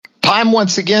Time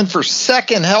once again for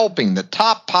Second Helping, the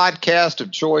top podcast of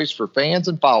choice for fans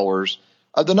and followers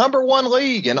of the number one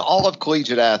league in all of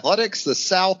collegiate athletics, the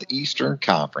Southeastern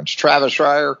Conference. Travis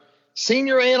Schreier,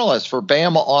 senior analyst for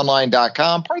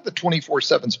BamaOnline.com, part of the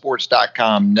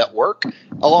 247sports.com network,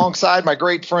 alongside my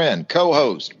great friend,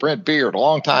 co-host Brent Beard, a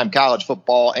longtime college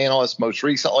football analyst, most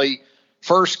recently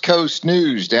First Coast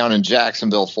News down in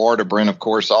Jacksonville, Florida. Brent, of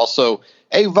course, also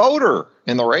a voter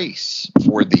in the race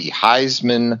for the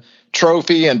Heisman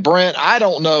Trophy. And Brent, I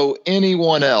don't know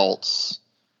anyone else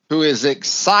who is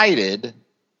excited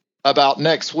about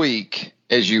next week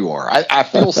as you are. I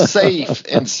feel safe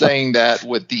in saying that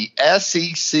with the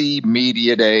SEC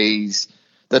Media Days,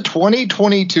 the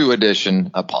 2022 edition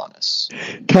upon us.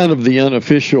 Kind of the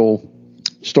unofficial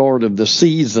start of the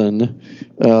season.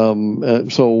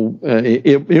 So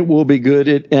it will be good.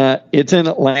 It's in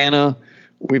Atlanta.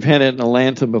 We've had it in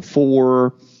Atlanta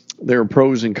before. There are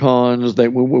pros and cons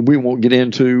that we won't get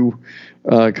into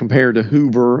compared to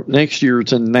Hoover. Next year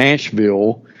it's in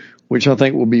Nashville, which I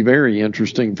think will be very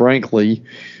interesting, frankly,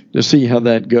 to see how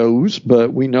that goes.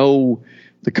 But we know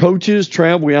the coaches,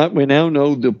 Trav, we now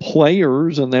know the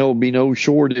players, and there will be no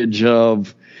shortage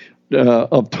of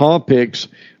topics.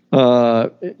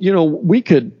 We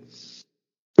could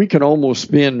almost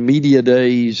spend media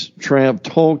days, Trav,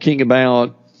 talking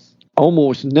about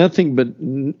almost nothing but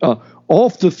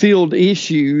off the field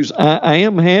issues. I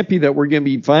am happy that we're going to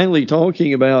be finally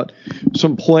talking about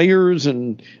some players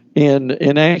and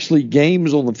actually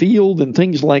games on the field and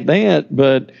things like that.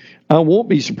 But I won't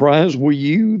be surprised, will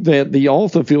you, that the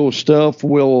off the field stuff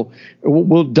will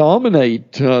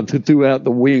dominate throughout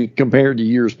the week compared to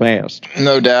years past.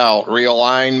 No doubt.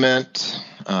 Realignment,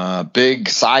 big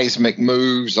seismic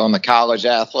moves on the college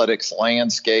athletics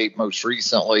landscape, most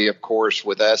recently, of course,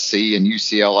 with SC and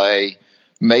UCLA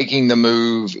making the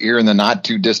move here in the not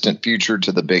too distant future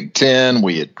to the Big Ten.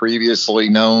 We had previously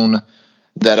known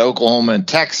that Oklahoma and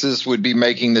Texas would be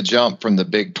making the jump from the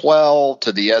Big 12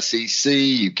 to the SEC.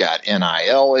 You've got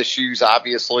NIL issues,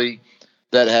 obviously,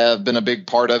 that have been a big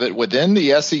part of it within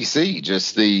the SEC.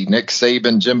 Just the Nick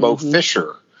Saban, Jimbo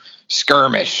Fisher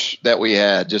skirmish that we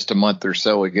had just a month or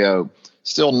so ago.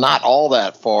 Still not all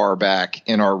that far back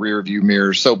in our rearview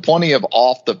mirror. So plenty of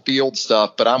off the field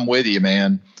stuff, but I'm with you,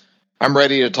 man. I'm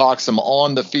ready to talk some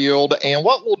on the field. And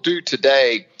what we'll do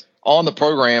today on the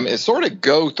program is sort of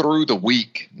go through the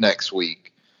week next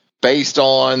week based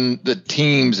on the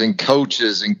teams and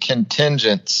coaches and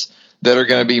contingents that are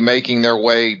going to be making their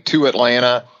way to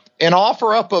Atlanta and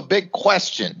offer up a big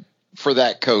question for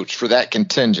that coach, for that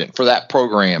contingent, for that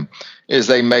program as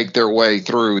they make their way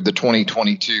through the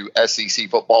 2022 SEC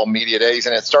Football Media Days.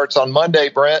 And it starts on Monday,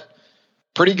 Brent.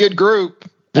 Pretty good group.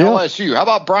 Yeah. LSU. How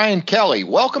about Brian Kelly?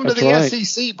 Welcome to the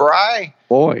SEC, Bri.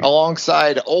 Boy.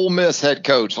 Alongside Ole Miss head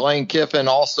coach Lane Kiffin,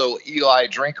 also Eli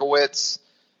Drinkowitz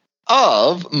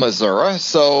of Missouri.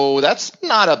 So that's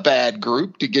not a bad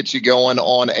group to get you going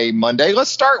on a Monday.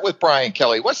 Let's start with Brian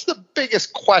Kelly. What's the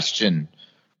biggest question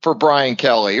for Brian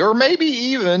Kelly? Or maybe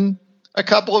even a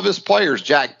couple of his players,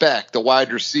 Jack Beck, the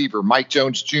wide receiver, Mike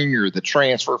Jones Jr., the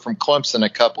transfer from Clemson a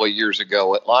couple of years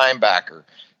ago at linebacker,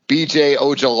 B.J.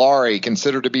 Ojulari,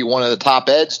 considered to be one of the top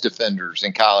edge defenders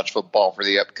in college football for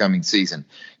the upcoming season.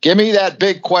 Give me that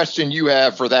big question you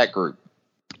have for that group.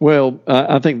 Well,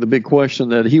 I think the big question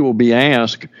that he will be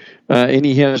asked, and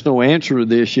he has no answer to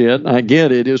this yet, I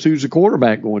get it, is who's the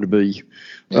quarterback going to be?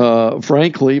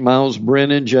 Frankly, Miles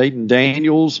Brennan, Jaden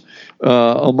Daniels,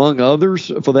 among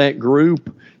others for that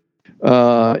group.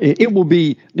 It will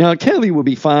be – now, Kelly will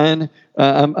be fine.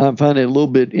 I find it a little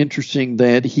bit interesting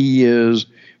that he is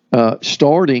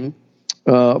starting,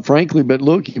 frankly. But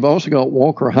look, you've also got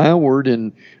Walker Howard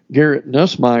and Garrett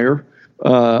Nussmeier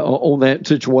on that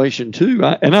situation too.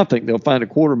 And I think they'll find a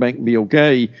quarterback and be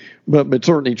okay. But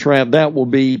certainly, Trav, that will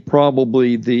be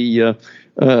probably the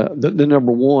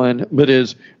number one. But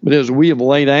as we have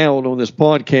laid out on this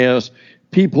podcast,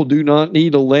 people do not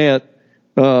need to let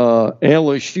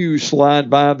LSU slide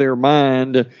by their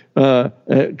mind.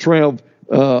 Trev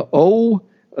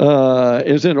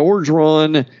is in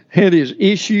Orgeron, had his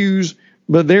issues,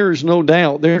 but there is no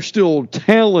doubt there's still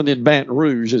talent in Baton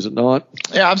Rouge, is it not?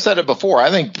 Yeah, I've said it before. I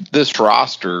think this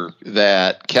roster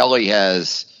that Kelly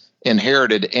has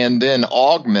inherited and then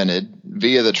augmented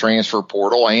via the transfer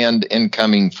portal and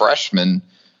incoming freshmen,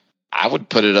 I would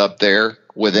put it up there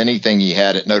with anything he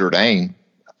had at Notre Dame.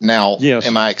 Now,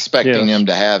 Am I expecting him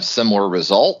to have similar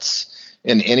results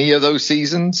in any of those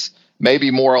seasons?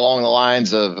 Maybe more along the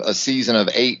lines of a season of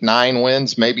 8-9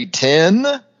 wins, maybe 10,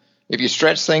 if you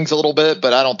stretch things a little bit,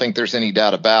 but I don't think there's any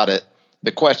doubt about it.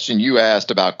 The question you asked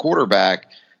about quarterback,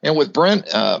 And with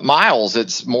Brent Miles,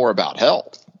 it's more about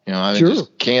health. I mean, Sure.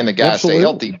 just can the guy Absolutely. stay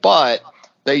healthy? But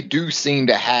they do seem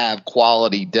to have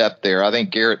quality depth there. I think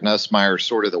Garrett Nussmeier is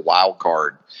sort of the wild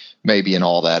card, maybe in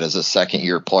all that as a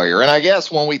second-year player. And I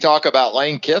guess when we talk about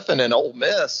Lane Kiffin and Ole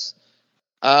Miss,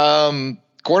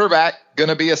 quarterback going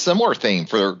to be a similar theme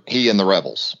for he and the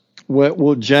Rebels.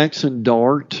 Will Jackson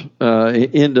Dart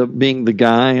end up being the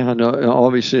guy? I know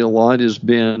obviously a lot has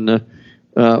been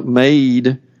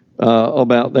made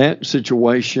about that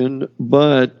situation,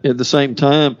 but at the same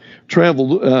time,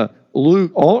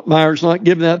 Luke Altmaier's not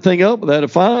giving that thing up without a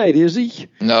fight, is he?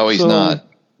 No, he's not.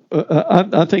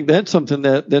 I think that's something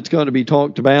that's going to be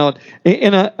talked about,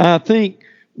 and I think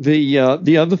the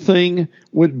other thing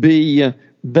would be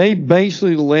they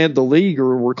basically led the league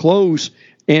or were close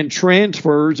in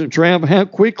transfers, and Trav, how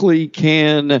quickly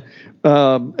can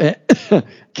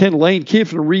Lane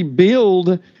Kiffin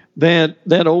rebuild that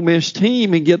Ole Miss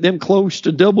team and get them close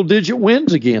to double-digit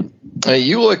wins again?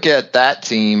 You look at that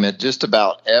team at just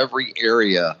about every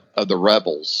area of the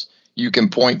Rebels you can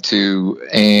point to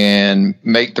and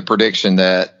make the prediction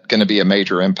that going to be a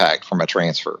major impact from a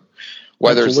transfer.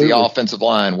 Whether Absolutely. It's the offensive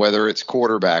line, whether it's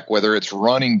quarterback, whether it's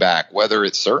running back, whether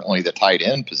it's certainly the tight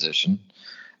end position.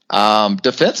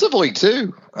 Defensively,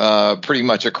 too, pretty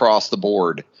much across the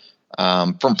board.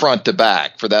 From front to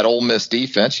back for that Ole Miss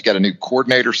defense. You got a new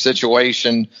coordinator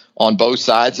situation on both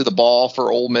sides of the ball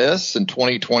for Ole Miss in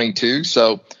 2022.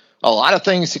 So a lot of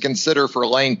things to consider for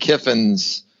Lane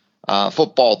Kiffin's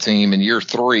football team in year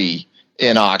 3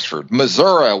 in Oxford.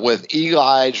 Missouri with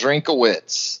Eli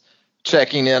Drinkowitz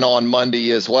checking in on Monday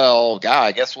as well. Guy,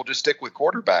 I guess we'll just stick with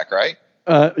quarterback, right?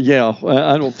 Yeah,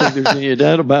 I don't think there's any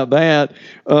doubt about that.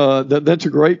 That's a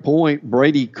great point.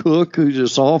 Brady Cook, who's a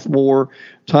sophomore,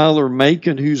 Tyler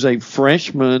Macon, who's a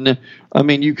freshman. I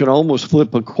mean, you can almost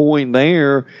flip a coin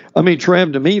there. I mean,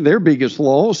 Trav, to me, their biggest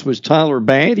loss was Tyler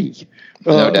Batty,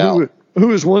 no doubt.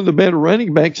 who is one of the better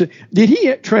running backs. Did he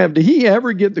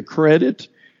ever get the credit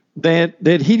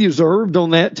that he deserved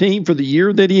on that team for the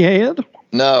year that he had?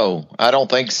 No, I don't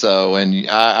think so. And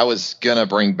I was going to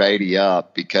bring Beatty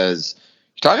up because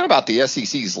you're talking about the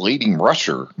SEC's leading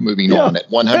rusher moving on at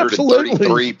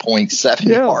 133.7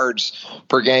 yards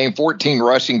per game, 14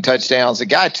 rushing touchdowns. A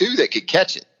guy, too, that could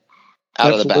catch it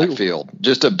out of the backfield.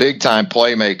 Just a big-time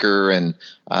playmaker. And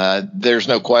there's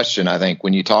no question, I think,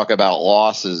 when you talk about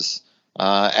losses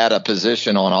at a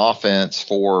position on offense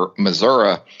for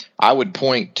Missouri, I would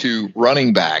point to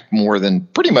running back more than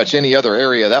pretty much any other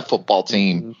area of that football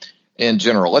team in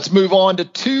general. Let's move on to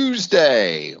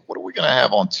Tuesday. What are we going to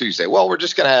have on Tuesday? Well, we're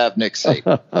just going to have Nick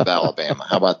Saban of Alabama.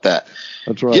 How about that?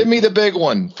 That's right. Give me the big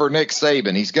one for Nick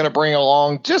Saban. He's going to bring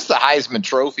along just the Heisman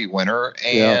Trophy winner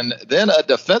and then a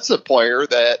defensive player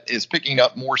that is picking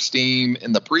up more steam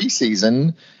in the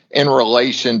preseason in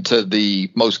relation to the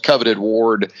most coveted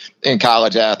award in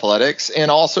college athletics,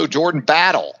 and also Jordan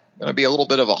Battle. Going to be a little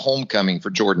bit of a homecoming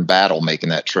for Jordan Battle making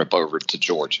that trip over to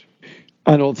Georgia.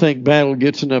 I don't think Battle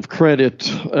gets enough credit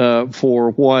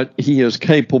for what he is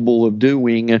capable of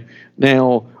doing.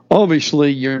 Now,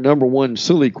 obviously, your number one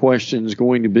silly question is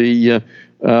going to be,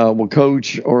 well,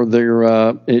 Coach, do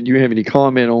you have any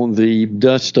comment on the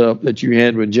dust-up that you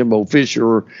had with Jimbo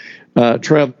Fisher?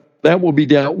 Trev, that will be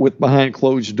dealt with behind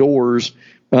closed doors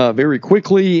very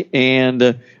quickly,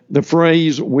 and the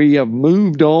phrase "we have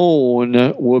moved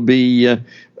on" will be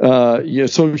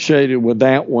associated with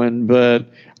that one. But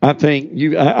I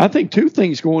think two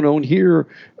things going on here.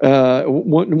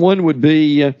 One would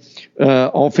be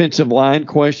offensive line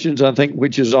questions, I think,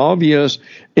 which is obvious,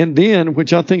 and then,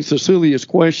 which I think is the silliest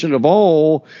question of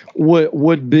all,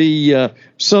 would be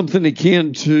something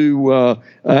akin to,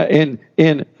 and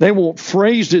they won't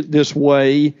phrase it this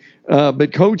way.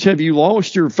 But Coach, have you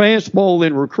lost your fastball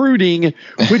in recruiting?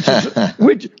 Which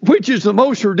is the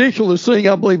most ridiculous thing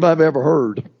I believe I've ever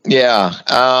heard. Yeah,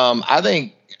 I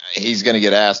think he's going to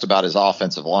get asked about his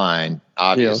offensive line.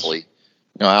 Obviously, Yes.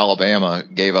 Alabama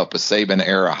gave up a Saban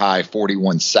era high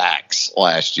 41 sacks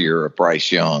last year of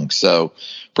Bryce Young. So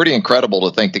pretty incredible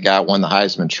to think the guy won the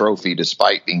Heisman Trophy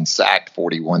despite being sacked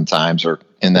 41 times or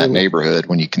in that neighborhood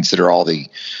when you consider all the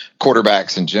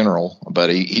quarterbacks in general. But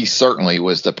he certainly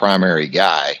was the primary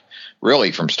guy,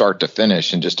 really from start to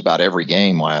finish in just about every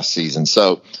game last season.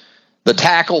 So the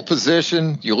tackle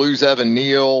position, you lose Evan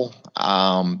Neal.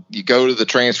 You go to the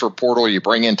transfer portal, you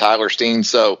bring in Tyler Steen.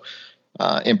 So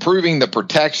improving the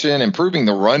protection, improving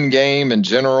the run game in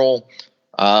general.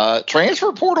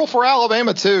 Transfer portal for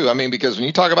Alabama, too. I mean, because when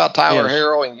you talk about Tyler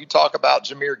Harrell and you talk about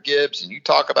Jahmyr Gibbs and you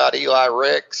talk about Eli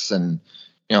Ricks and,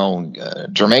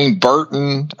 Jermaine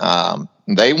Burton,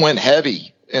 they went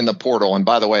heavy in the portal. And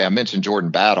by the way, I mentioned Jordan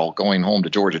Battle going home to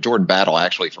Georgia. Jordan Battle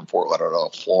actually from Fort Lauderdale,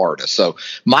 Florida. So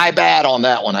my bad on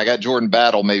that one. I got Jordan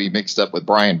Battle maybe mixed up with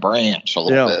Brian Branch a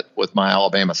little bit with my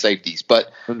Alabama safeties.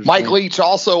 But Mike Leach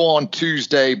also on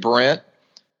Tuesday, Brent.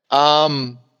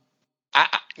 My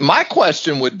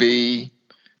question would be,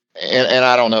 and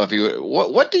I don't know if you,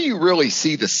 what do you really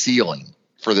see the ceiling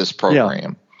for this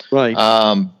program? Yeah,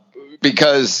 right.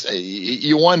 Because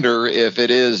you wonder if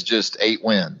it is just 8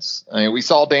 wins. I mean, we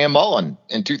saw Dan Mullen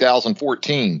in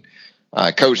 2014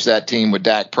 coach that team with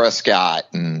Dak Prescott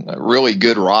and a really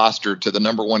good roster to the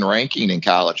number 1 ranking in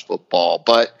college football.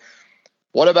 But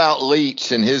what about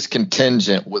Leach and his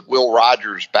contingent with Will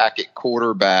Rogers back at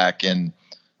quarterback and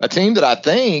a team that I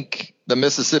think the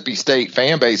Mississippi State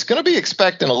fan base is going to be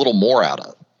expecting a little more out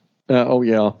of? Oh,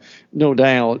 yeah, no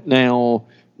doubt. Now,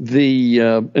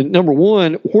 the number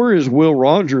one, where is Will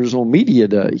Rogers on media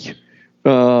day?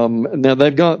 Now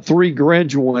they've got 3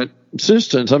 graduate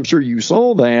assistants. I'm sure you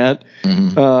saw that.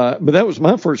 Mm-hmm. But that was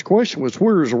my first question was,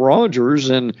 where is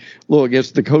Rogers? And look,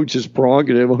 it's the coach's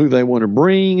prerogative of who they want to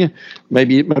bring.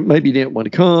 Maybe he didn't want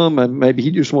to come, and maybe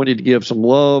he just wanted to give some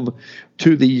love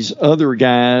to these other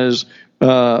guys.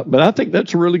 But I think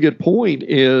that's a really good point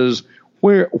is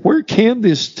where can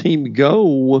this team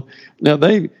go? Now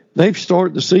They've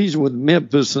started the season with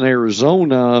Memphis and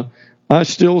Arizona. I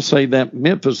still say that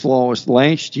Memphis lost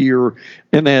last year,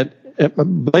 and that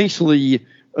basically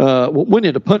when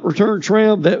it a punt return,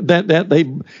 Trev,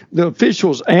 the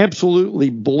officials absolutely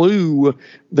blew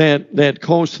that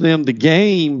cost them the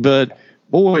game. But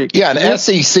boy, an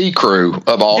SEC crew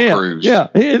of all crews. Yeah,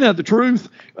 isn't that the truth?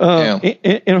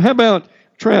 And how about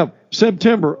Trev?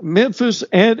 September, Memphis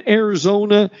and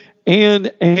Arizona. And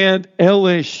at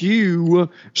LSU.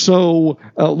 So,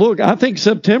 look, I think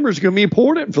September is going to be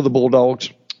important for the Bulldogs.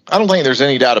 I don't think there's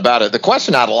any doubt about it. The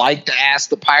question I'd like to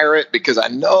ask the Pirate, because I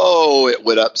know it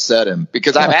would upset him,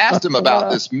 because I've asked him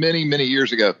about this many, many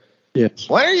years ago. Yes.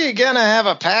 When are you going to have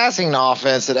a passing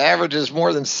offense that averages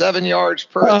more than 7 yards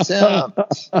per attempt?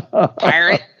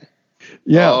 Pirate?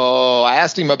 Yeah. Oh, I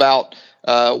asked him about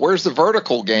where's the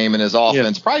vertical game in his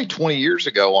offense? Yeah. Probably 20 years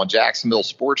ago on Jacksonville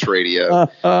Sports Radio,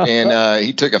 and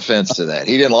he took offense to that.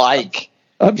 He didn't like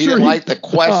the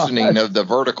questioning of the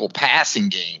vertical passing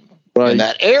game and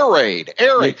that air raid.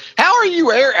 How are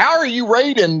you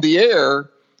raiding the air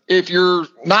if you're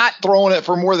not throwing it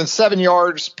for more than 7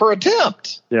 yards per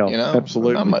attempt? Yeah,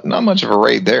 absolutely. Not much of a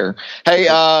raid there. Hey,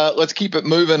 let's keep it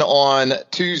moving on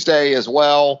Tuesday as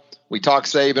well. We talk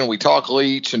Saban, we talk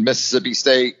Leach and Mississippi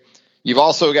State. You've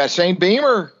also got Shane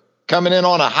Beamer coming in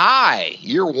on a high,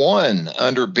 year 1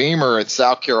 under Beamer at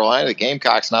South Carolina. The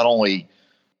Gamecocks not only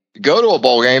go to a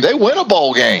bowl game, they win a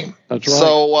bowl game. That's right.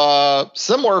 So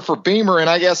similar for Beamer, and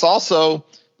I guess also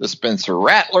the Spencer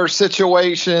Rattler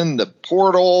situation, the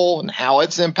portal, and how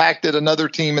it's impacted another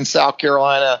team in South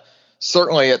Carolina,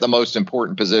 certainly at the most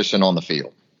important position on the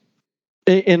field.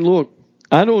 And look,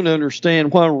 I don't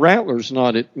understand why Rattler's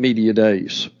not at media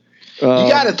days. You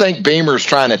got to think Beamer's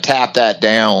trying to tap that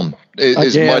down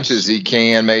as much as he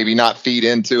can, maybe not feed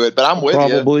into it. But I'm with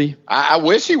you. I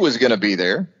wish he was going to be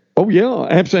there. Oh, yeah,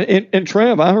 absolutely. And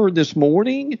Trav, I heard this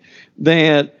morning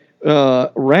that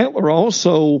Rattler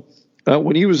also,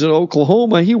 when he was at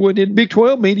Oklahoma, he wasn't in Big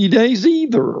 12 media days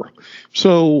either.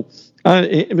 So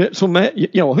Matt,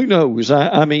 who knows?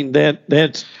 I mean,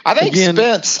 that's. I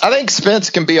think Spence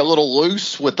can be a little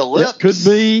loose with the lips.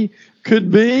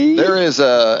 Could be. There is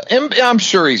I'm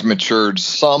sure he's matured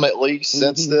some at least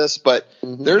since this, but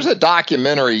there's a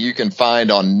documentary you can find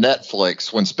on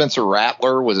Netflix when Spencer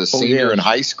Rattler was a senior in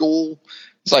high school.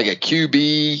 It's like a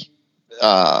QB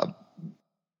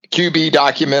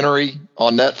documentary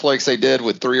on Netflix they did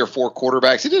with 3 or 4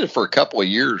 quarterbacks. He did it for a couple of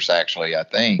years, actually, I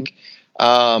think.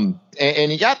 And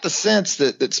you got the sense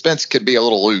that Spence could be a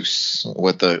little loose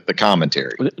with the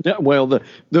commentary. Well,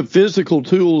 the physical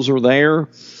tools are there.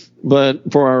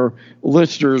 But for our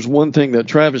listeners, one thing that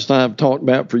Travis and I have talked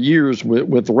about for years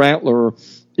with Rattler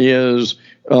is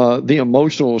the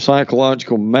emotional,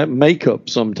 psychological makeup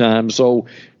sometimes. So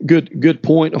good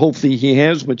point. Hopefully he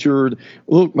has matured.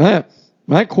 Look,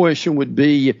 my question would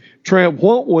be, Trav,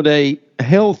 what would a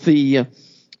healthy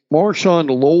Marshawn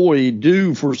Lloyd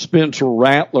do for Spencer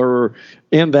Rattler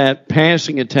in that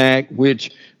passing attack,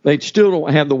 which they still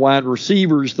don't have the wide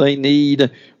receivers they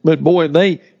need. But, boy,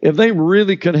 if they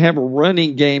really could have a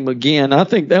running game again, I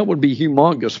think that would be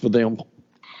humongous for them.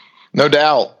 No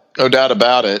doubt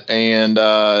about it. And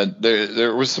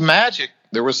there was some magic.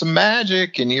 There was some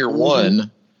magic in year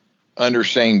 1 under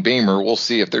Shane Beamer. We'll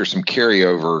see if there's some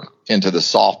carryover into the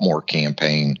sophomore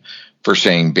campaign for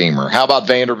Shane Beamer. How about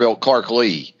Vanderbilt Clark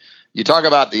Lee? you talk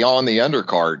about the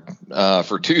undercard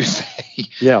for Tuesday.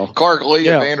 Yeah. Clark Lee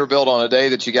at Vanderbilt on a day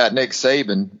that you got Nick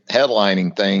Saban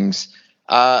headlining things.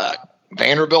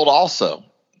 Vanderbilt also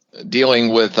dealing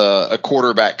with a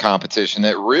quarterback competition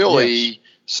that really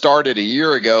started a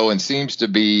year ago and seems to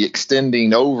be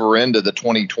extending over into the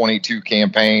 2022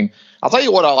 campaign. I'll tell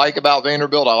you what I like about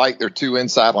Vanderbilt. I like their 2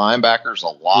 inside linebackers a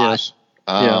lot.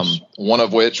 One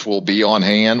of which will be on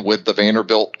hand with the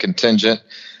Vanderbilt contingent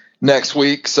next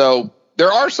week. So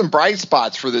there are some bright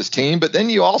spots for this team, but then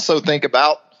you also think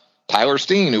about Tyler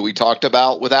Steen, who we talked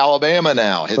about with Alabama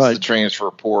now, hits the transfer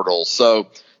portal. So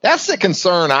that's the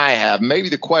concern I have. Maybe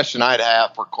the question I'd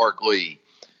have for Clark Lee.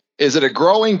 Is it a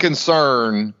growing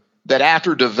concern that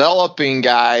after developing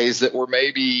guys that were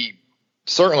maybe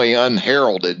certainly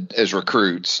unheralded as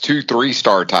recruits, 2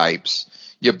 3-star types,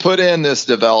 you put in this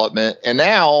development, and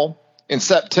now in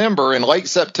late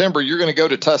September, you're going to go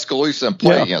to Tuscaloosa and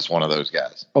play against one of those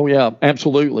guys. Oh, yeah,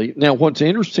 absolutely. Now, what's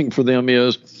interesting for them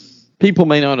is people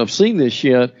may not have seen this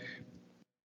yet.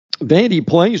 Vandy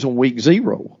plays on week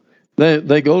 0.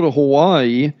 They go to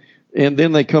Hawaii, and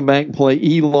then they come back and play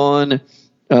Elon.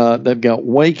 They've got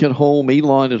Wake at home,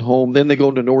 Elon at home. Then they go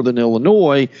to Northern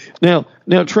Illinois. Now,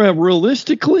 Trav,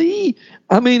 realistically,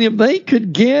 I mean, if they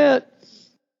could get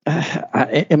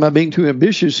am I being too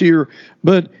ambitious here?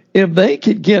 But if they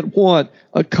could get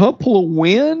a couple of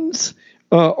wins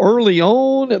early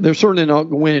on, they're certainly not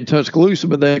going to win in Tuscaloosa,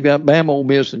 but they've got Bama, Ole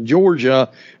Miss, and Georgia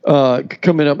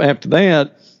coming up after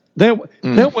that.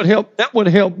 That would help. That would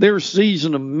help their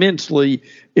season immensely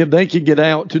if they could get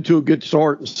out to a good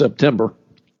start in September.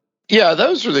 Yeah,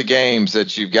 those are the games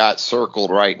that you've got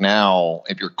circled right now.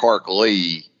 If you're Clark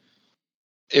Lee,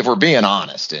 if we're being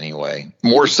honest, anyway,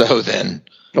 more so than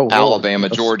Alabama,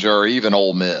 Georgia, or even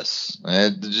Ole Miss.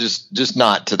 Just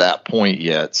not to that point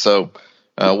yet. So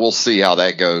we'll see how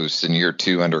that goes in year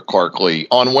 2 under Clark Lee.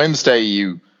 On Wednesday,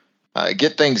 you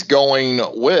get things going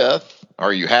with,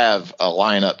 or you have a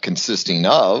lineup consisting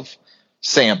of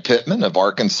Sam Pittman of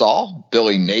Arkansas,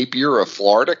 Billy Napier of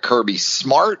Florida, Kirby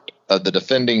Smart of the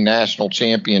defending national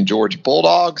champion Georgia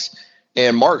Bulldogs,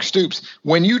 and Mark Stoops.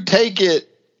 When you take it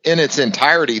in its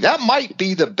entirety, that might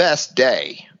be the best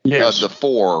day of the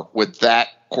 4 with that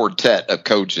quartet of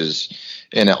coaches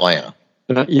in Atlanta.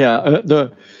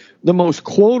 The most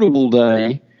quotable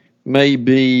day may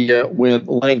be with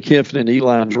Lane Kiffin and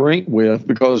Eli Drinkwith,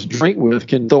 because Drinkwith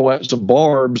can throw out some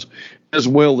barbs as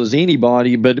well as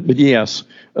anybody. But yes,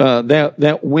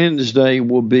 that Wednesday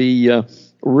will be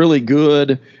really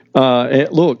good.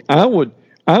 Look, I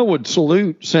would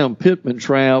salute Sam Pittman,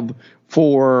 Trav,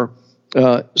 for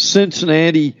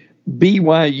Cincinnati,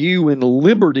 BYU, and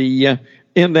Liberty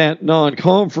in that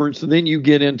non-conference, and then you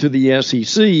get into the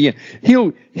SEC.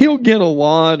 He'll get a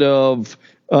lot of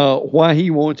why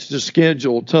he wants to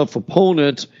schedule tough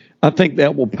opponents. I think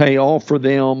that will pay off for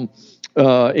them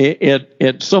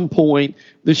at some point.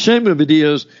 The shame of it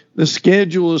is the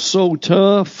schedule is so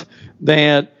tough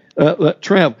that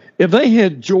Trav, if they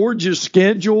had Georgia's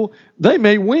schedule, they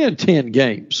may win 10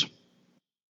 games.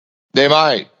 They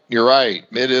might. You're right.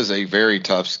 It is a very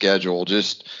tough schedule.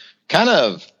 Just kind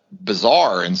of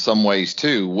bizarre in some ways,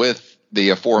 too, with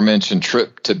the aforementioned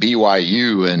trip to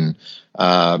BYU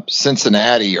and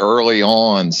Cincinnati early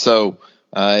on. So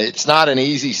it's not an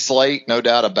easy slate, no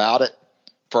doubt about it.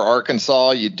 For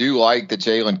Arkansas, you do like that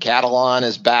Jalen Catalon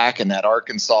is back in that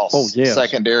Arkansas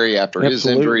secondary after his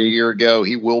injury a year ago.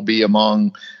 He will be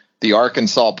among the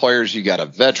Arkansas players. You got a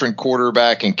veteran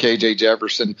quarterback in KJ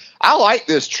Jefferson. I like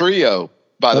this trio,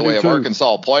 by the way, of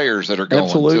Arkansas players that are going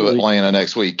to Atlanta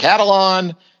next week.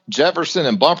 Catalon, Jefferson,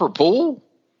 and Bumper Pool.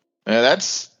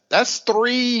 That's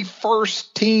 3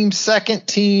 first team, second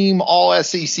team, all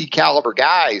SEC caliber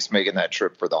guys making that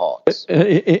trip for the Hawks.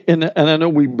 And I know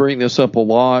we bring this up a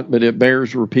lot, but it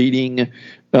bears repeating.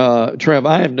 Trev,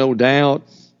 I have no doubt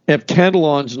if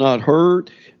Catalon's not hurt,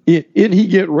 isn't he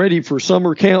get ready for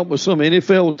summer camp with some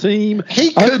NFL team?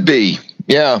 He could be.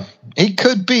 Yeah, he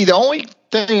could be. The only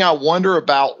thing I wonder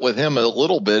about with him a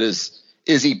little bit is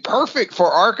he perfect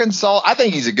for Arkansas? I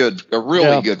think he's a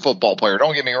really good football player.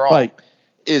 Don't get me wrong. Right.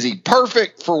 Is he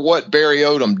perfect for what Barry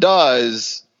Odom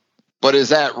does, but is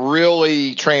that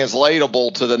really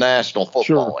translatable to the National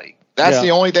Football League? That's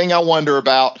the only thing I wonder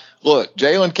about. Look,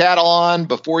 Jalen Catalon,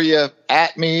 before you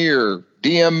at me or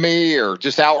DM me or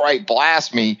just outright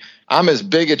blast me, I'm as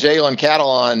big a Jalen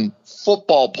Catalon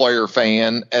football player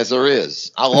fan as there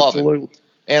is. I love him.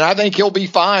 And I think he'll be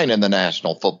fine in the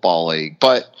National Football League.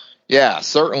 But, yeah,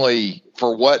 certainly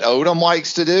for what Odom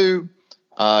likes to do,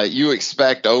 you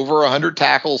expect over 100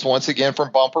 tackles once again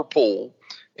from Bumper Pool.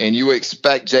 and you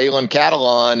expect Jalen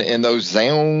Catalon in those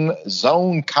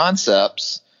zone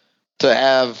concepts to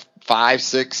have 5,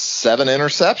 6, 7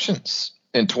 interceptions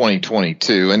in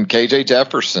 2022. And KJ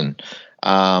Jefferson,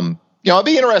 it'd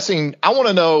be interesting. I want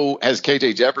to know, has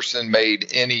KJ Jefferson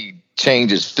made any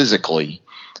changes physically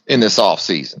in this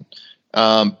offseason?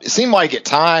 It seemed like at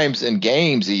times in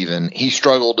games even he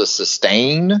struggled to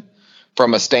sustain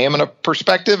from a stamina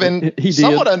perspective, and he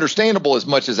somewhat understandable as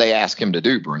much as they ask him to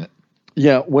do, Brent.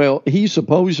 Yeah, well, he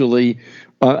supposedly,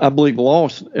 I believe,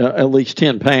 lost at least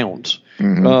 10 pounds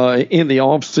in the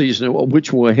offseason,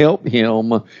 which will help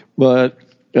him. But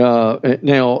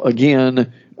now,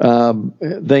 again,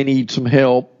 they need some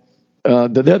help.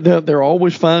 They're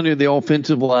always finding the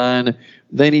offensive line.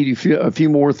 They need a few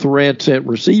more threats at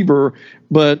receiver.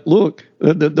 But look,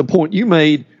 the point you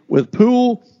made with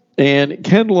Poole and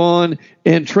Catalon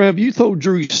and Trev, you throw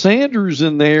Drew Sanders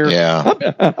in there. Yeah.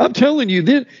 I'm telling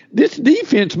you, this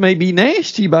defense may be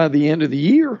nasty by the end of the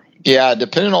year. Yeah,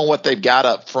 depending on what they've got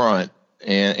up front.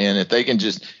 And if they can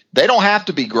they don't have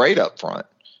to be great up front.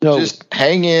 No. Just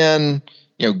hang in,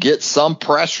 get some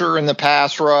pressure in the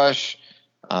pass rush,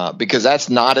 because that's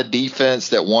not a defense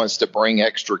that wants to bring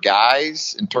extra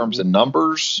guys in terms of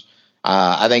numbers.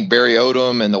 I think Barry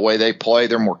Odom and the way they play,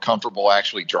 they're more comfortable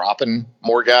actually dropping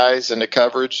more guys into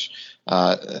coverage,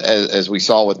 as we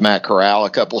saw with Matt Corral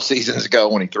a couple of seasons ago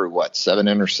when he threw, 7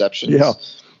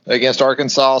 interceptions against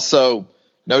Arkansas. So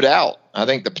no doubt, I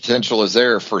think the potential is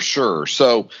there for sure.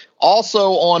 So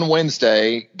also on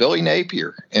Wednesday, Billy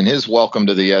Napier and his welcome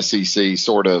to the SEC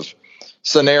sort of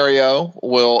scenario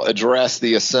will address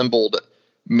the assembled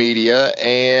media.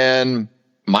 And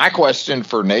my question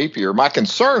for Napier, my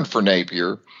concern for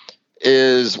Napier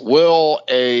is, will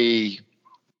a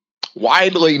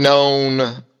widely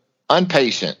known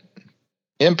impatient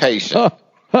fan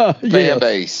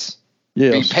base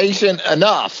be patient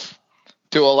enough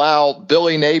to allow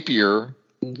Billy Napier,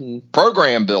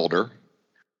 program builder,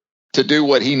 to do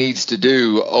what he needs to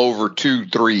do over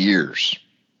 2-3 years?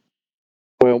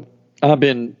 Well, I've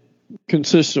been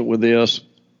consistent with this.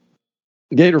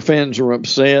 Gator fans are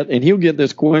upset, and he'll get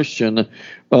this question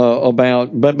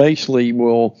about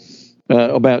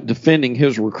defending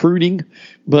his recruiting.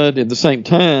 But at the same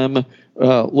time,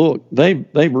 look, they've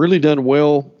really done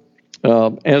well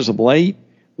as of late.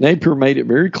 Napier made it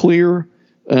very clear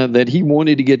that he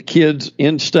wanted to get kids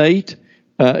in state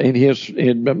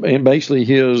in basically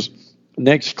his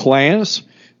next class,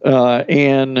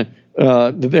 and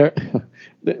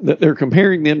they're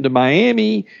comparing them to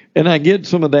Miami, and I get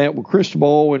some of that with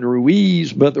Cristobal and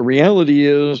Ruiz, but the reality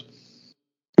is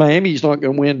Miami's not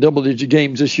going to win double-digit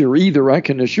games this year either. I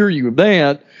can assure you of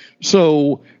that.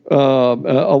 So a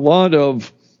lot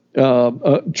of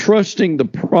trusting the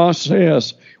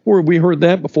process, where we heard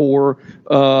that before,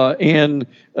 and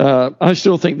I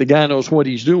still think the guy knows what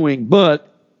he's doing, but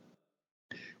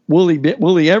will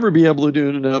he ever be able to do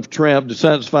enough, Trav, to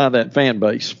satisfy that fan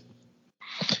base?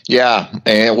 Yeah,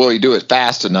 and will he do it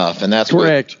fast enough? And that's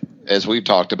correct. As we've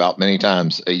talked about many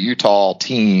times, a Utah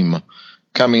team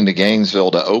coming to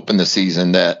Gainesville to open the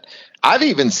season that I've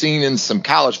even seen in some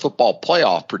college football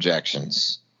playoff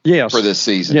projections for this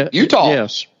season. Yeah, Utah.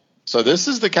 Yes. So this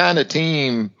is the kind of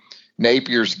team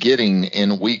Napier's getting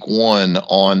in week 1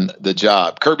 on the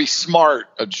job. Kirby Smart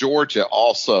of Georgia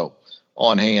also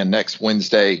on hand next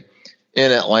Wednesday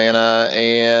in Atlanta.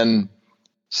 And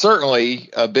certainly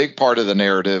a big part of the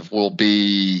narrative will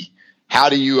be, how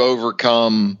do you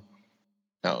overcome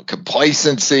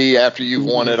complacency after you've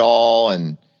won it all?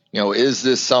 And, is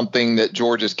this something that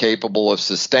Georgia's capable of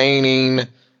sustaining?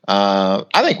 I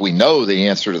think we know the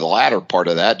answer to the latter part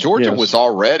of that. Georgia was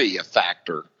already a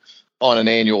factor on an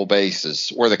annual basis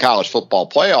where the college football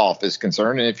playoff is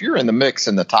concerned. And if you're in the mix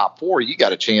in the top 4, you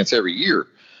got a chance every year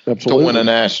to win a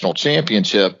national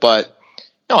championship. But,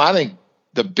 I think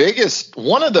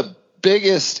one of the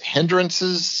biggest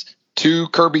hindrances to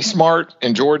Kirby Smart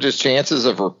and Georgia's chances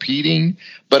of repeating,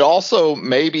 but also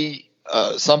maybe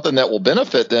something that will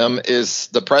benefit them, is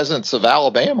the presence of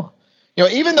Alabama.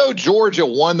 Even though Georgia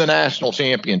won the national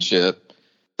championship,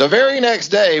 the very next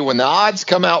day when the odds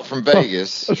come out from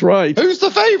Vegas, that's right, who's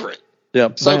the favorite?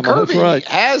 Yep. So Kirby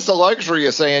has the luxury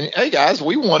of saying, hey, guys,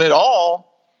 we won it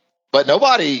all, but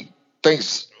nobody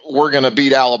thinks we're going to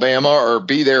beat Alabama or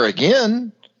be there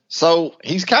again. So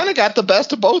he's kind of got the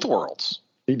best of both worlds.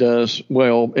 He does.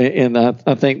 Well, and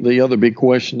I think the other big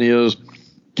question is,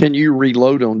 can you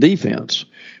reload on defense?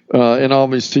 And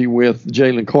obviously with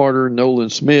Jalen Carter, Nolan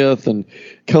Smith, and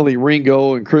Kelly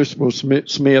Ringo and Christopher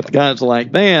Smith, guys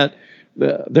like that,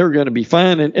 they're going to be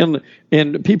fine.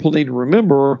 And people need to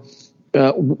remember,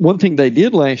 one thing they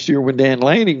did last year when Dan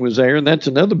Lanning was there, and that's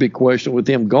another big question with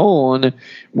him gone,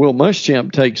 Will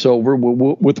Muschamp takes over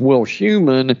with Will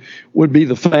Schumann, would be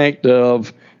the fact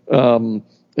of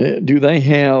do they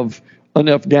have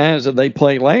enough guys that they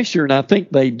played last year? And I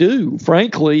think they do,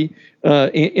 frankly.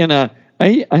 And I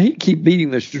hate to keep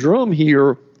beating this drum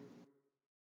here,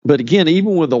 but again,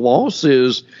 even with the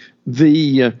losses,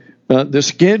 the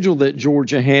schedule that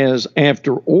Georgia has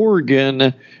after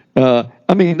Oregon,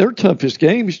 their toughest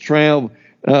games, Trav,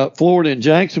 Florida and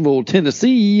Jacksonville,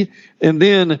 Tennessee, and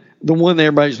then the one that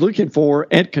everybody's looking for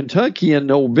at Kentucky in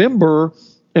November.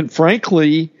 And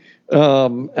frankly,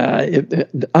 I'm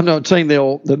not saying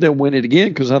they'll win it again,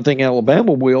 because I think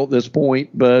Alabama will at this point,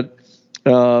 but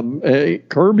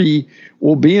Kirby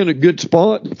will be in a good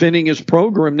spot defending his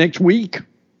program next week.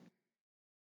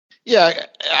 Yeah,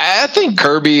 I think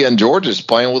Kirby and Georgia's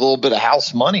playing with a little bit of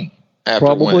house money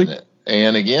after winning it.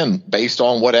 And again, based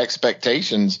on what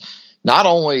expectations, not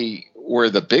only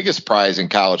where the biggest prize in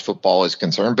college football is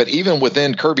concerned, but even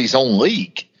within Kirby's own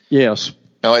league. Yes.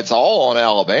 Now, it's all on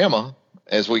Alabama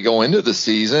as we go into the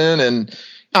season. And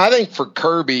I think for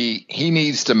Kirby, he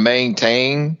needs to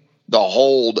maintain the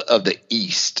hold of the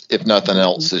East, if nothing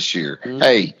else, this year. Mm-hmm.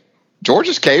 Hey,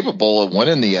 Georgia's capable of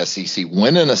winning the SEC,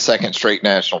 winning a second straight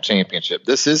national championship.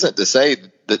 This isn't to say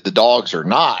that the Dogs are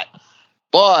not,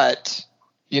 but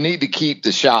you need to keep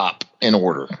the shop in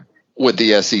order with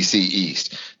the SEC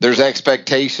East. There's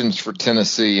expectations for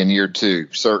Tennessee in year two,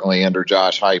 certainly under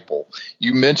Josh Heupel.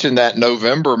 You mentioned that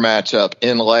November matchup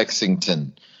in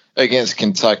Lexington against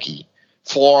Kentucky,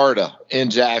 Florida in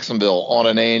Jacksonville on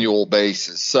an annual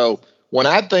basis. So when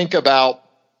I think about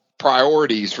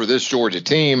priorities for this Georgia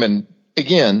team, and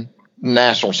again,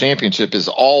 national championship is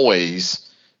always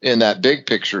in that big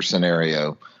picture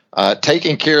scenario,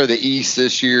 taking care of the East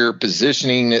this year,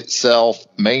 positioning itself,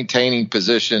 maintaining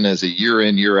position as a year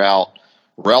in, year out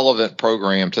relevant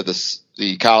program to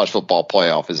the college football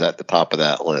playoff is at the top of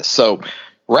that list. So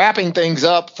wrapping things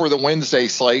up for the Wednesday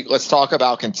slate, let's talk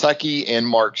about Kentucky and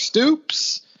Mark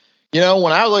Stoops. You know,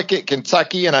 when I look at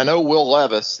Kentucky, and I know Will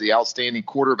Levis, the outstanding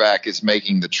quarterback, is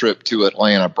making the trip to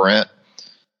Atlanta, Brent.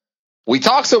 We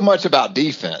talk so much about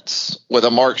defense with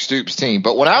a Mark Stoops team,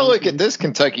 but when I look at this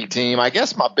Kentucky team, I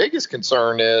guess my biggest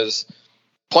concern is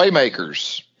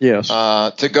playmakers. Yes.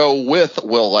 To go with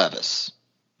Will Levis.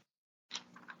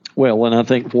 Well, and I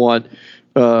think what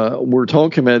we're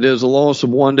talking about is the loss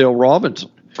of Wan'Dale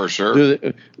Robinson. For sure.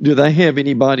 Do they have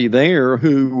anybody there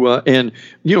who and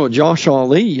Josh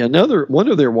Ali, one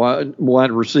of their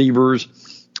wide receivers,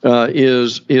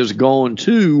 is gone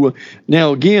too.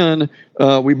 Now again,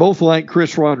 we both like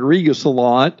Chris Rodriguez a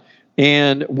lot,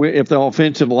 and if the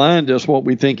offensive line does what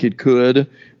we think it could,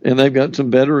 and they've got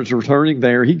some veterans returning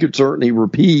there, he could certainly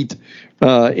repeat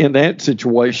in that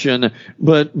situation.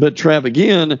 But Trav,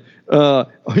 again, a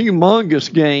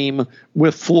humongous game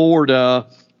with Florida,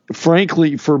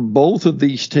 frankly, for both of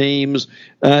these teams.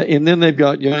 And then they've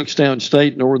got Youngstown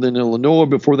State, Northern Illinois,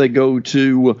 before they go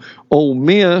to Ole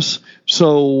Miss.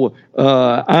 So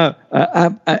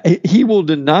he will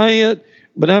deny it,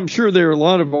 but I'm sure there are a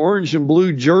lot of orange and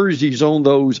blue jerseys on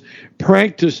those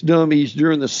practice dummies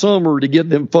during the summer to get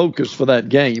them focused for that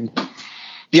game.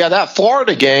 Yeah, that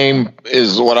Florida game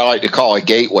is what I like to call a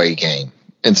gateway game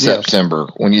in September.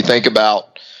 When you think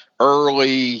about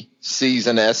early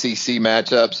season SEC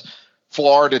matchups,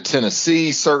 Florida,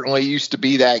 Tennessee certainly used to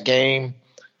be that game.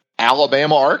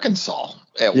 Alabama, Arkansas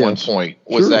at one point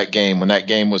was that game when that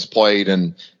game was played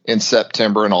in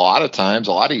September. And a lot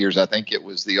of years, I think it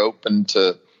was the open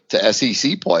to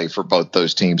SEC play for both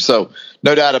those teams. So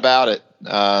no doubt about it.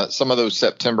 Some of those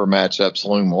September matchups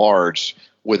loom large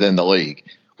within the league.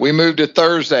 We move to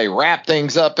Thursday, wrap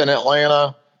things up in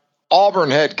Atlanta. Auburn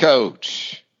head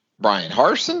coach Brian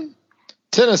Harsin,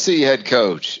 Tennessee head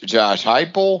coach Josh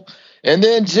Heupel, and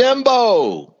then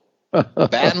Jimbo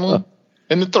batting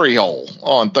in the 3-hole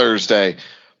on Thursday.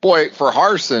 Boy, for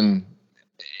Harsin,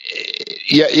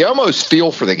 you almost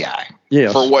feel for the guy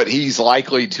for what he's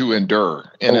likely to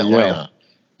endure in Atlanta.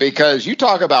 Because you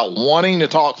talk about wanting to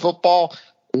talk football,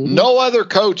 no other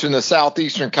coach in the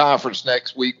Southeastern Conference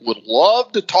next week would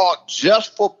love to talk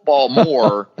just football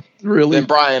more than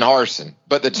Brian Harsin.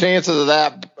 But the chances of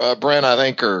that, Brent, I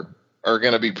think are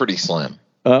going to be pretty slim.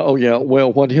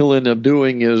 Well, what he'll end up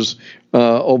doing is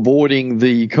avoiding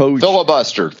the coach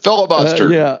filibuster.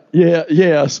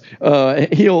 Yes.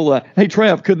 He'll. Hey,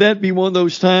 Trav, could that be one of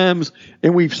those times?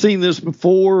 And we've seen this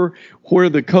before, where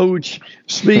the coach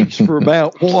speaks for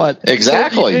about what?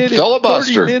 Exactly. 30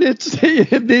 filibuster. 30 minutes,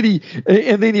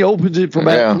 and then he opens it for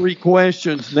about 3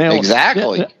 questions. Now,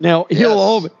 exactly. Now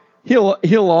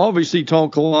he'll obviously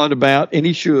talk a lot about, and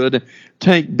he should,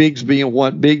 Tank Bigsby and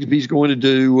what Bigsby's going to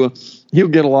do. He'll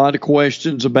get a lot of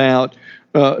questions about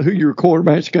who your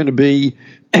quarterback's going to be,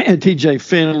 TJ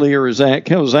Finley or Zach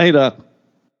Calzada.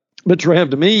 But Trav,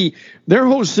 to me, their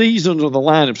whole seasons are the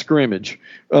line of scrimmage.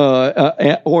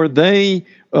 Or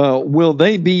will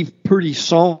they be pretty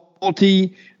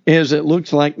salty, as it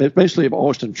looks like, especially if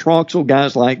Austin Troxell,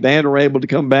 guys like that are able to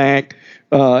come back.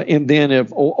 And then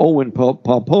if Owen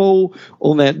Pappoe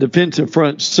on that defensive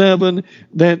front seven,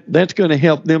 that's going to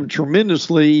help them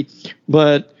tremendously.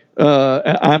 But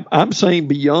I'm saying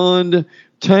beyond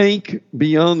Tank,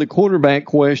 beyond the quarterback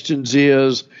questions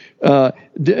is, and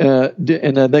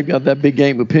they've got that big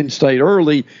game with Penn State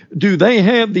early. Do they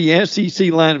have the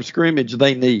SEC line of scrimmage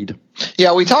they need?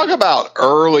 Yeah, we talk about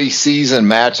early season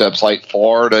matchups like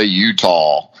Florida,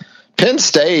 Utah. Penn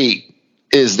State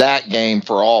is that game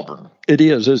for Auburn. It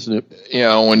is, isn't it? You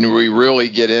know, when we really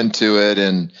get into it,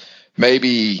 and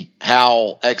maybe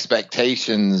how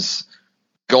expectations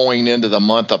going into the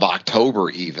month of October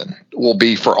even will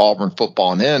be for Auburn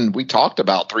football. And then we talked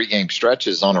about 3-game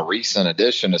stretches on a recent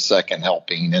edition of Second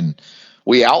Helping, and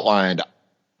we outlined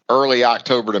early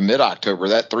October to mid-October,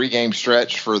 that 3-game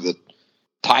stretch for the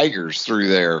Tigers through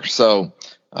there. So,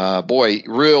 boy,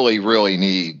 really, really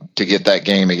need to get that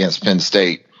game against Penn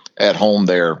State at home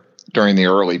there during the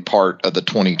early part of the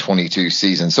 2022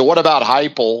 season. So what about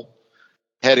Heupel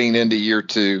heading into year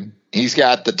 2? He's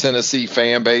got the Tennessee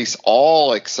fan base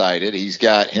all excited. He's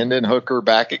got Hendon Hooker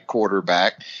back at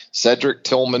quarterback, Cedric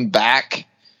Tillman back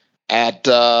at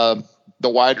the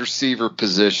wide receiver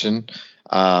position.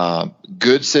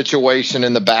 Good situation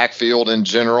in the backfield in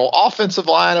general. Offensive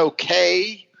line,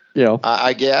 okay. Yeah,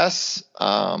 I guess.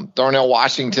 Darnell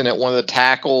Washington at one of the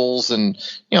tackles, and,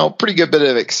 pretty good bit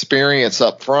of experience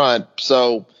up front.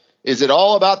 So is it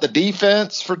all about the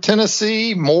defense for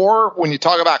Tennessee more when you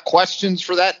talk about questions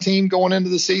for that team going into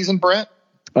the season, Brent?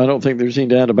 I don't think there's any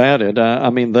doubt about it. I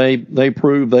mean, they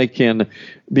prove they can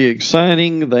be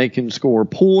exciting. They can score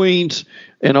points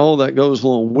and all that goes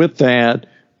along with that.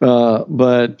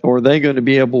 But are they going to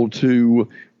be able to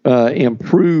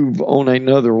improve on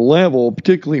another level,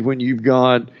 particularly when you've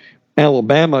got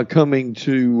Alabama coming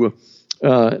to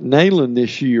Neyland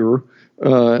this year?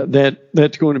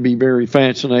 That's going to be very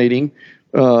fascinating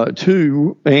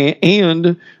too.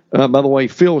 And by the way,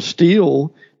 Phil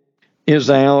Steele is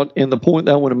out, and the point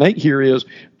that I want to make here is,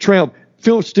 Trav,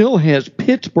 Phil Steele has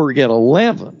Pittsburgh at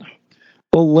 11,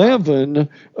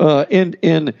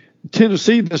 in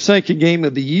Tennessee, the second game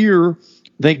of the year.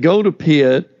 They go to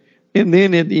Pitt, and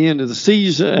then at the end of the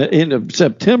season, end of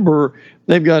September,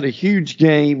 they've got a huge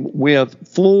game with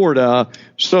Florida.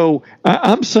 So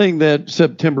I'm saying that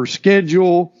September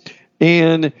schedule,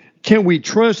 and can we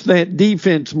trust that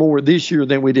defense more this year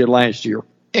than we did last year?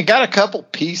 It got a couple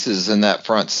pieces in that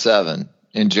front seven,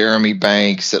 in Jeremy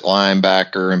Banks at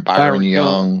linebacker and Byron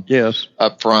Young yes,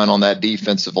 up front on that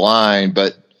defensive line,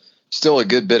 but still a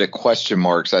good bit of question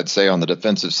marks, I'd say, on the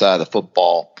defensive side of the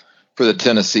football for the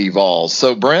Tennessee Vols.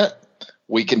 So, Brent,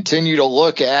 we continue to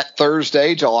look at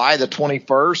Thursday, July the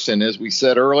 21st, and as we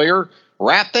said earlier,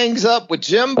 wrap things up with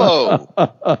Jimbo.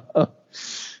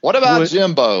 What about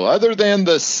Jimbo? Other than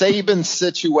the Saban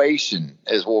situation,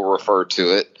 as we'll refer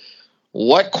to it,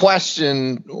 what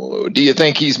question do you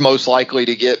think he's most likely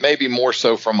to get, maybe more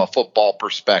so from a football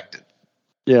perspective?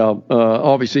 Yeah,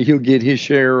 obviously he'll get his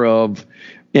share of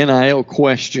NIL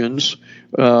questions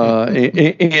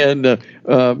and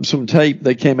some tape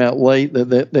that came out late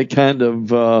that kind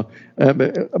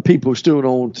of people still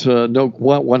don't know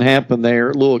what happened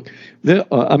there. Look,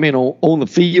 on the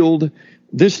field,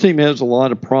 this team has a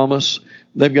lot of promise.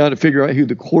 They've got to figure out who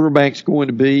the quarterback's going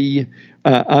to be.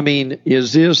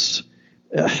 Is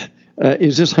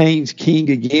this Haynes King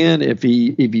again? If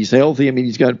he's healthy,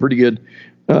 he's got a pretty good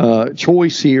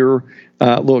choice here.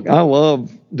 Look, I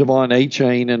love Devon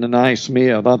Achane and Anai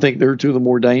Smith. I think they're two of the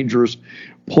more dangerous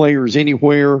players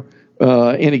anywhere.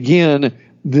 And again,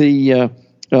 the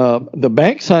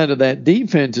backside of that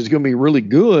defense is going to be really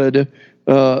good.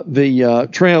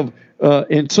 Trev,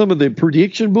 in some of the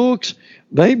prediction books,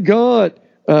 they've got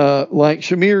like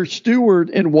Shamir Stewart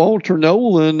and Walter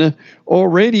Nolan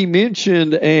already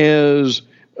mentioned as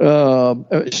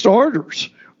starters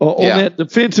on that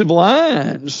defensive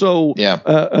line. So,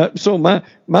 so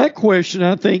my question,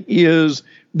 I think, is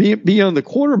beyond the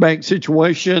quarterback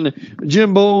situation,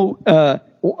 Jimbo,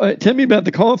 tell me about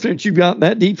the confidence you've got in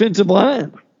that defensive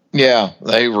line. Yeah,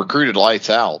 they recruited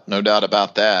lights out, no doubt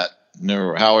about that.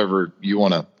 However you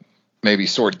want to maybe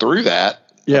sort through that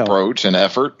approach and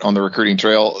effort on the recruiting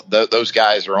trail, those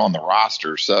guys are on the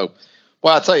roster. So,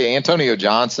 well, I'll tell you, Antonio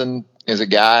Johnson is a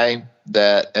guy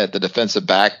that at the defensive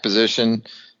back position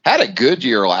had a good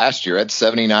year last year, had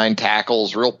 79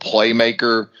 tackles, real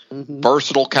playmaker,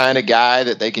 versatile kind of guy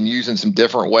that they can use in some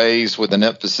different ways with an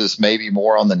emphasis maybe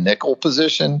more on the nickel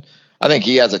position. I think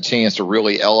he has a chance to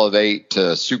really elevate to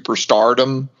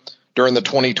superstardom during the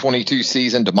 2022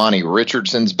 season. Damani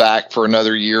Richardson's back for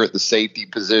another year at the safety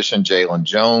position. Jalen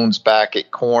Jones back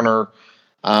at corner.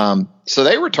 So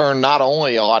they return not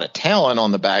only a lot of talent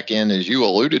on the back end, as you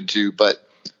alluded to, but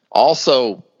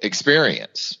also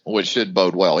experience, which should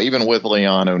bode well, even with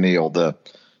Leon O'Neal,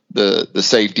 the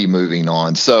safety moving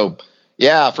on. So,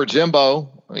 yeah, for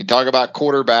Jimbo, we talk about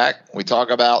quarterback. We talk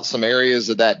about some areas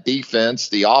of that defense,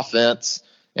 the offense,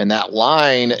 and that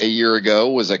line a year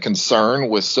ago was a concern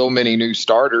with so many new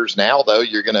starters. Now, though,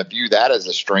 you're going to view that as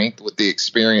a strength with the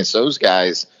experience those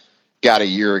guys got a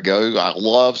year ago. I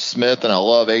love Smith and I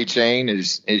love Achane,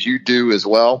 as you do as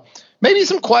well. Maybe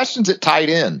some questions at tight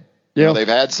end. Yeah. You know, they've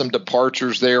had some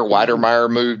departures there. Weidermeyer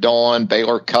moved on.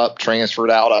 Baylor Cupp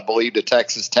transferred out, I believe, to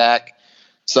Texas Tech.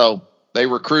 So they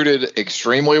recruited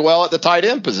extremely well at the tight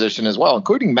end position as well,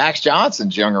 including Max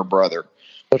Johnson's younger brother.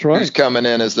 That's right. Who's coming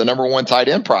in as the number one tight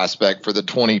end prospect for the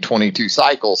 2022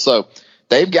 cycle. So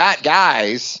they've got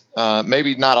guys,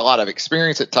 maybe not a lot of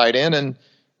experience at tight end. And,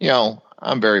 you know,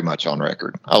 I'm very much on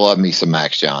record. I love me some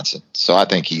Max Johnson. So I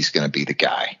think he's going to be the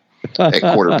guy at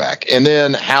quarterback. And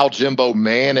then how Jimbo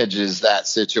manages that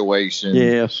situation.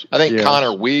 Yes. I think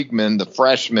Connor Weigman, the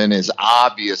freshman, is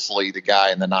obviously the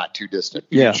guy in the not too distant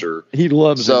future. Yeah, he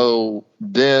loves So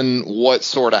then what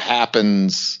sort of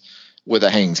happens with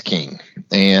a Haynes King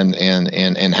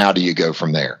and how do you go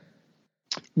from there?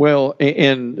 Well,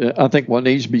 and I think what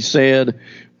needs to be said,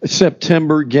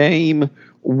 September game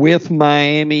with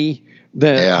Miami,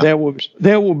 there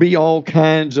will be all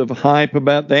kinds of hype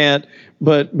about that.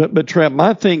 But Trev,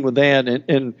 my thing with that,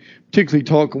 and particularly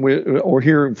talking with or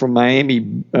hearing from Miami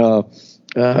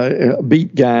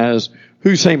beat guys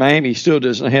who say Miami still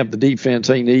doesn't have the defense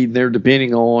they need. They're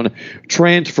depending on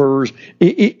transfers.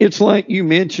 It's like you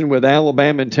mentioned with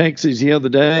Alabama and Texas the other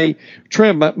day.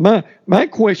 Trev, my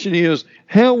question is,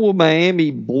 how will Miami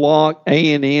block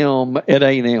A&M at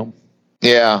A&M?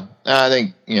 Yeah, I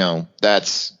think, you know,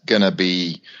 that's going to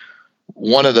be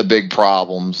one of the big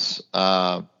problems.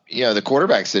 You know, the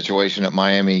quarterback situation at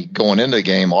Miami going into the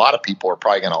game, a lot of people are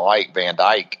probably going to like Van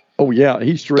Dyke. Oh, yeah,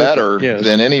 he's terrific. Better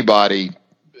than anybody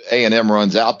A&M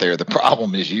runs out there. The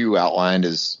problem, as you outlined,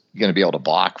 is you're going to be able to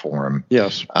block for him.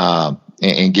 Yes.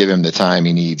 And give him the time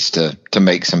he needs to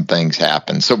make some things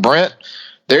happen. So, Brent,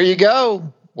 there you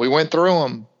go. We went through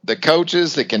them. The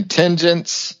coaches, the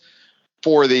contingents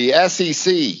for the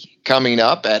SEC coming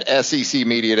up at SEC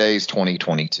Media Days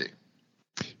 2022.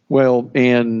 Well,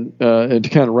 and to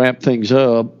kind of wrap things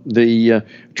up, the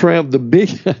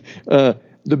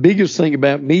biggest thing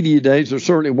about media days, or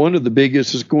certainly one of the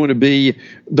biggest, is going to be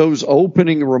those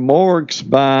opening remarks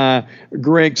by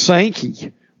Greg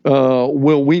Sankey.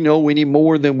 Will we know any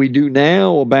more than we do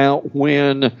now about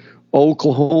when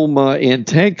Oklahoma and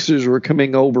Texas are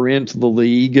coming over into the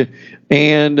league?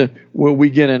 And will we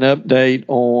get an update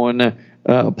on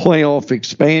playoff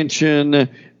expansion,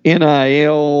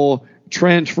 NIL,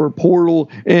 transfer portal?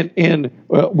 And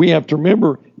we have to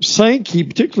remember, Sankey,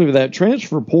 particularly with that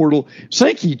transfer portal,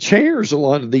 Sankey chairs a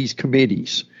lot of these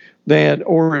committees that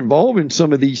are involved in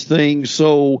some of these things.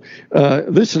 So,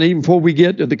 listen, even before we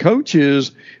get to the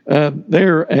coaches,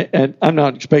 and I'm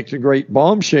not expecting great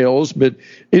bombshells, but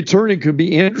it certainly could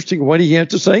be interesting what he has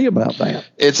to say about that.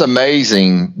 It's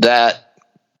amazing that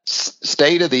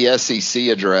State of the SEC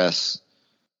address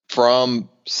from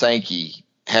Sankey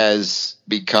has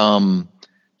become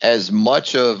as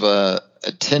much of a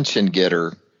attention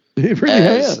getter it really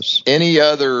has any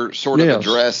other sort of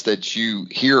address that you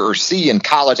hear or see in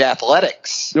college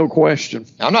athletics. No question.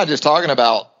 I'm not just talking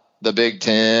about the Big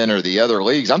Ten or the other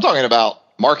leagues. I'm talking about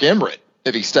Mark Emmert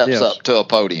if he steps up to a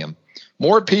podium.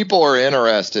 More people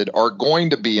are going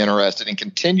to be interested and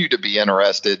continue to be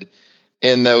interested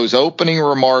in those opening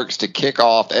remarks to kick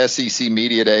off SEC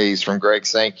Media Days from Greg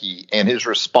Sankey and his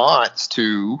response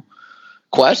to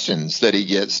questions that he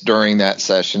gets during that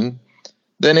session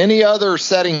than any other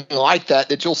setting like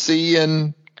that you'll see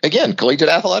in, again, collegiate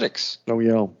athletics. Oh,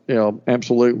 yeah,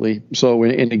 absolutely. So,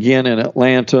 and again, in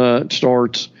Atlanta, it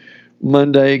starts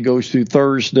Monday, goes through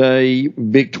Thursday,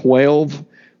 Big 12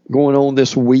 going on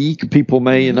this week. People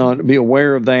may not be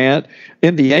aware of that.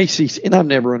 In the ACC, and I've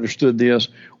never understood this,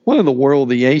 why in the world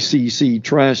the ACC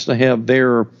tries to have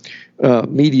their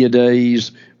media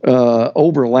days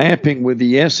overlapping with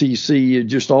the SEC has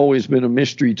just always been a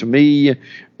mystery to me.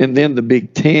 And then the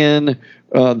Big Ten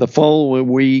the following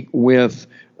week with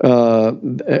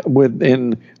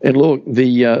and look,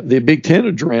 the Big Ten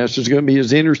address is going to be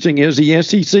as interesting as the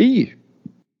SEC.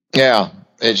 Yeah,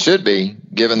 it should be,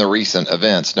 given the recent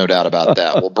events, no doubt about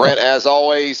that. Well, Brent, as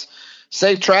always,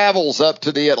 safe travels up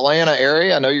to the Atlanta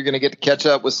area. I know you're going to get to catch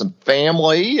up with some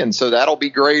family, and so that'll be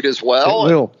great as well.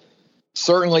 It will.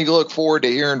 Certainly look forward to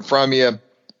hearing from you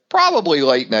probably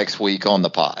late next week on the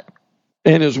pod.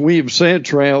 And as we have said,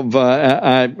 Trav,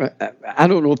 I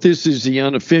don't know if this is the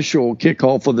unofficial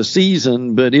kickoff of the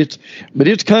season, but it's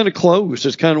kind of close.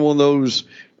 It's kind of one of those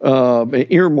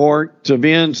earmarked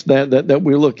events that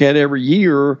we look at every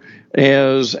year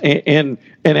as and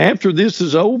after this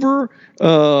is over,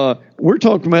 we're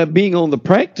talking about being on the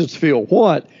practice field.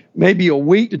 What, maybe a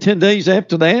week to 10 days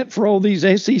after that for all these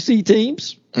SEC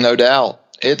teams? No doubt.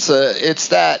 It's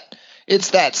that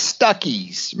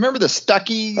Stuckey's. Remember the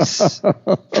Stuckey's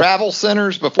travel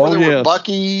centers before there were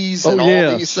Buc-ee's and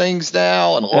all these things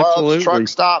now, and Love's truck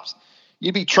stops?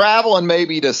 You'd be traveling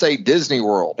maybe to, say, Disney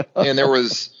World, and there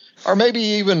was, or maybe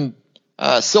even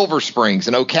Silver Springs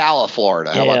in Ocala,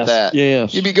 Florida. How about that?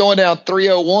 Yes. You'd be going down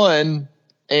 301,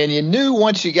 and you knew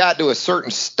once you got to a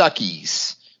certain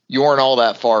Stuckey's, you weren't all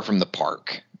that far from the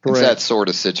park. It's that sort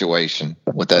of situation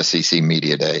with SEC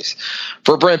Media Days.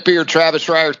 For Brent Beard, Travis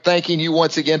Reier, thanking you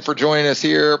once again for joining us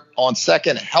here on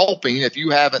Second Helping. If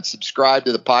you haven't subscribed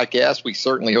to the podcast, we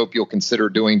certainly hope you'll consider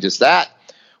doing just that.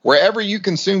 Wherever you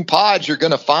consume pods, you're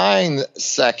going to find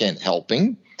Second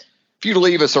Helping. If you'd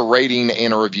leave us a rating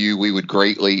and a review, we would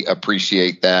greatly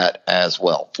appreciate that as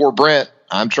well. For Brent,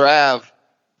 I'm Trav.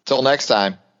 Till next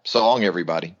time, so long,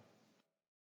 everybody.